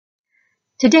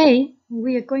Today,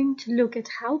 we are going to look at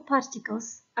how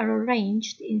particles are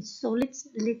arranged in solids,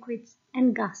 liquids,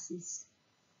 and gases.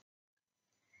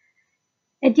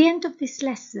 At the end of this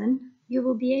lesson, you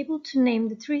will be able to name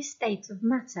the three states of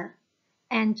matter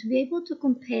and to be able to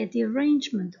compare the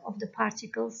arrangement of the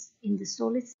particles in the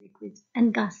solids, liquids,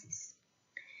 and gases.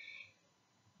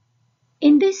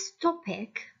 In this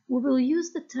topic, we will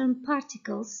use the term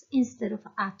particles instead of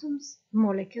atoms,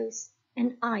 molecules,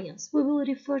 and ions. We will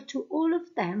refer to all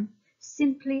of them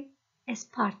simply as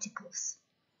particles.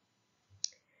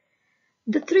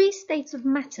 The three states of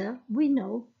matter we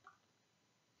know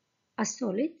are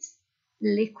solids,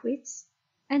 liquids,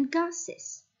 and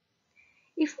gases.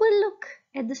 If we look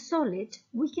at the solid,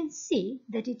 we can see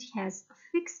that it has a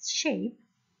fixed shape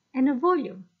and a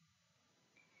volume.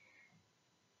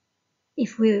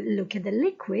 If we look at the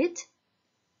liquid,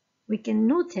 we can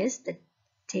notice that it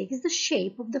takes the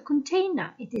shape of the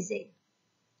container it is in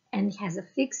and has a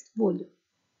fixed volume.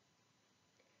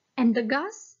 And the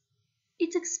gas,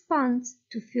 it expands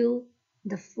to fill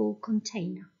the full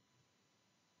container.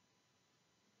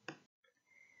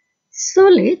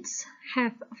 Solids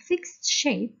have a fixed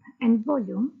shape and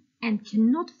volume and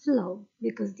cannot flow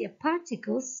because their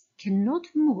particles cannot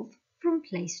move from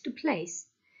place to place.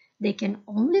 They can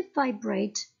only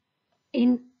vibrate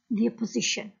in their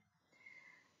position.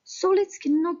 Solids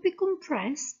cannot be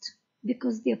compressed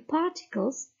because their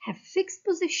particles have fixed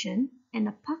position and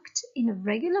are packed in a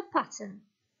regular pattern,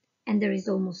 and there is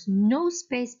almost no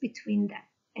space between them,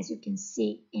 as you can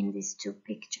see in these two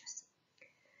pictures.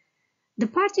 The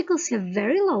particles have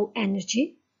very low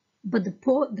energy, but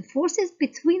the forces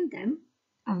between them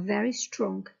are very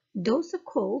strong. Those are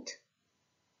called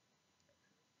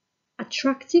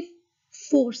attractive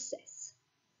forces,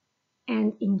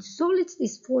 and in solids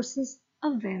these forces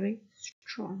are very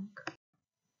strong.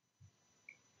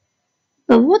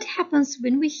 But what happens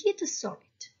when we heat a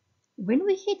solid? When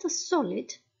we heat a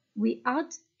solid, we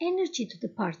add energy to the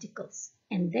particles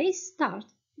and they start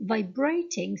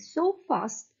vibrating so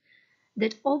fast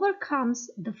that overcomes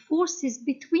the forces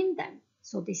between them.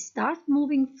 So they start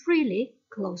moving freely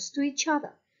close to each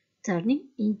other, turning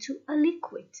into a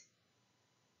liquid.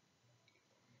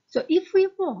 So if we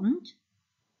want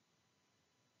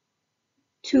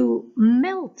to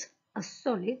melt a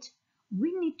solid,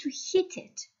 we need to heat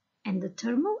it, and the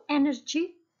thermal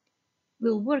energy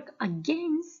will work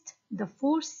against the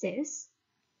forces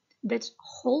that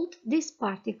hold these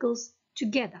particles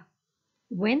together.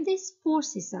 When these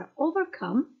forces are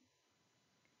overcome,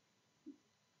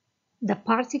 the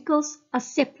particles are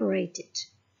separated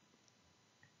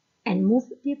and move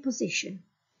their position.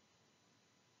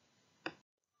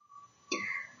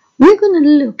 We're going to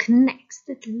look next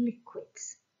at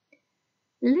liquids.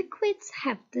 Liquids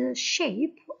have the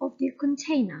shape of their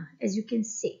container, as you can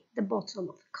see, the bottle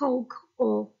of Coke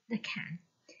or the can,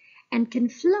 and can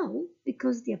flow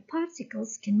because their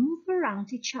particles can move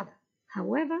around each other.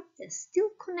 However, they're still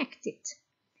connected.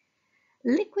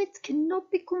 Liquids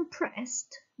cannot be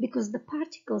compressed because the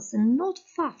particles are not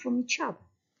far from each other,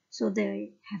 so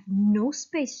they have no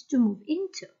space to move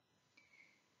into.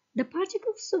 The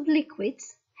particles of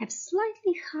liquids have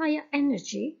slightly higher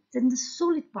energy than the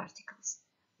solid particles,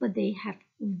 but they have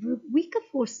weaker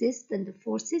forces than the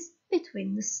forces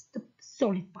between the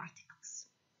solid particles.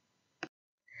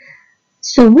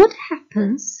 So what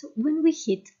happens when we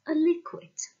heat a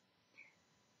liquid?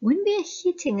 When we are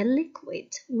heating a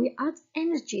liquid, we add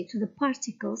energy to the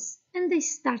particles and they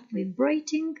start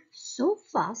vibrating so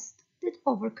fast that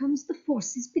overcomes the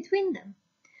forces between them.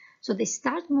 So they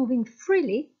start moving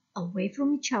freely away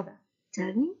from each other,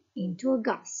 turning into a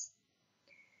gas.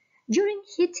 During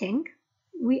heating,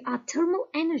 we add thermal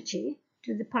energy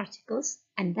to the particles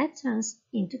and that turns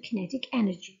into kinetic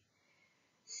energy.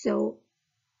 So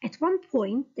at one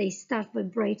point they start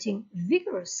vibrating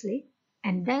vigorously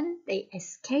and then they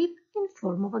escape in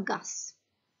form of a gas.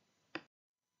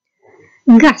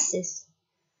 Gases.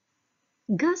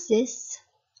 Gases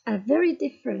are very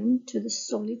different to the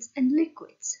solids and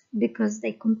liquids because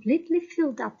they completely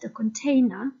filled up the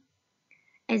container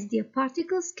as their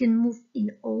particles can move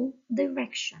in all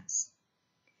directions.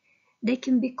 They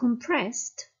can be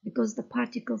compressed because the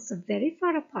particles are very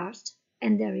far apart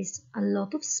and there is a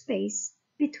lot of space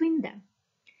between them.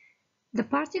 The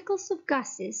particles of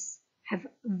gases have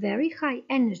very high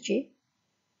energy,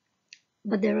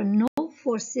 but there are no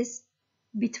forces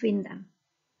between them,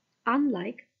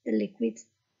 unlike the liquids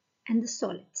and the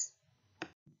solids.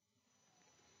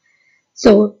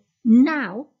 So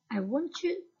now I want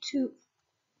you to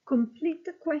complete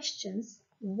the questions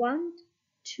 1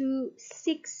 to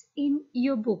 6 in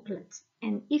your booklet,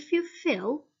 and if you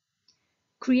fail,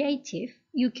 creative,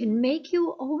 you can make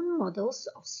your own models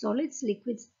of solids,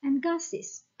 liquids, and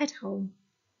gases at home.